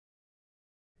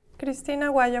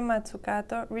Cristina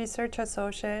Aguayo-Mazzucato, Research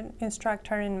Associate,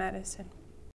 Instructor in Medicine.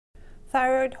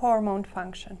 Thyroid hormone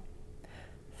function.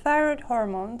 Thyroid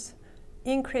hormones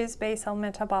increase basal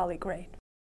metabolic rate.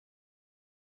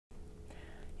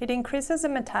 It increases the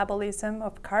metabolism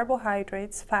of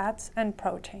carbohydrates, fats, and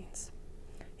proteins.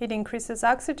 It increases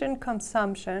oxygen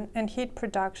consumption and heat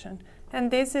production, and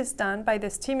this is done by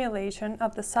the stimulation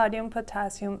of the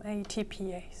sodium-potassium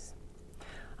ATPase.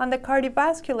 On the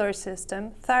cardiovascular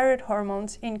system, thyroid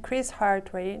hormones increase heart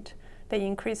rate, they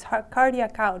increase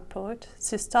cardiac output,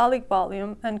 systolic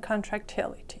volume, and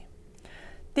contractility.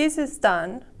 This is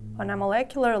done on a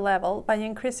molecular level by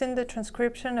increasing the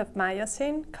transcription of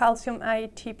myosin, calcium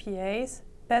ATPase,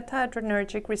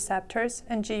 beta-adrenergic receptors,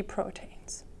 and G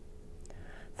proteins.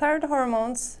 Thyroid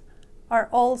hormones are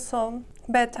also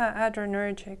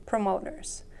beta-adrenergic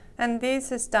promoters, and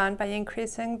this is done by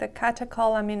increasing the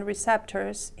catecholamine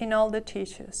receptors in all the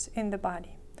tissues in the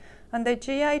body. On the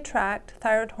GI tract,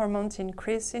 thyroid hormones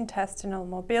increase intestinal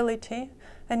mobility,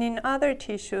 and in other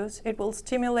tissues, it will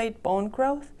stimulate bone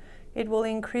growth, it will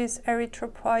increase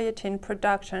erythropoietin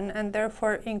production and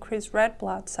therefore increase red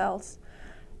blood cells,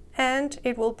 and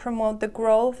it will promote the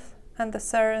growth and the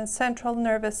central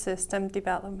nervous system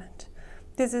development.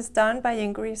 This is done by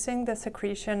increasing the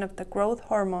secretion of the growth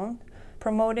hormone,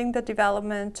 promoting the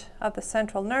development of the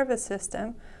central nervous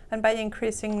system, and by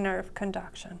increasing nerve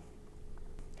conduction.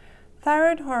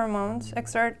 Thyroid hormones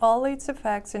exert all its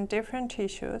effects in different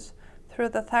tissues through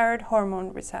the thyroid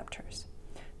hormone receptors.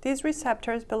 These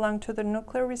receptors belong to the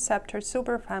nuclear receptor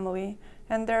superfamily,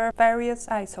 and there are various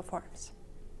isoforms.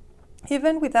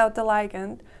 Even without the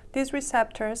ligand, these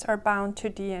receptors are bound to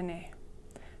DNA.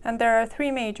 And there are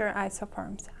three major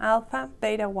isoforms: alpha,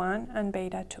 beta-1, and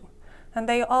beta-2. And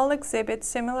they all exhibit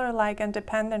similar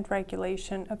ligand-dependent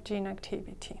regulation of gene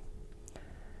activity.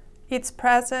 Its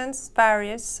presence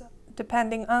varies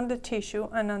depending on the tissue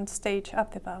and on stage of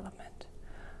development.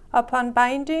 Upon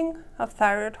binding of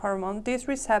thyroid hormone, these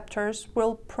receptors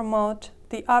will promote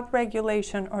the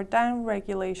upregulation or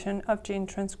downregulation of gene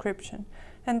transcription,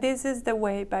 and this is the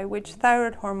way by which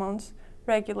thyroid hormones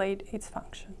regulate its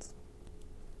functions.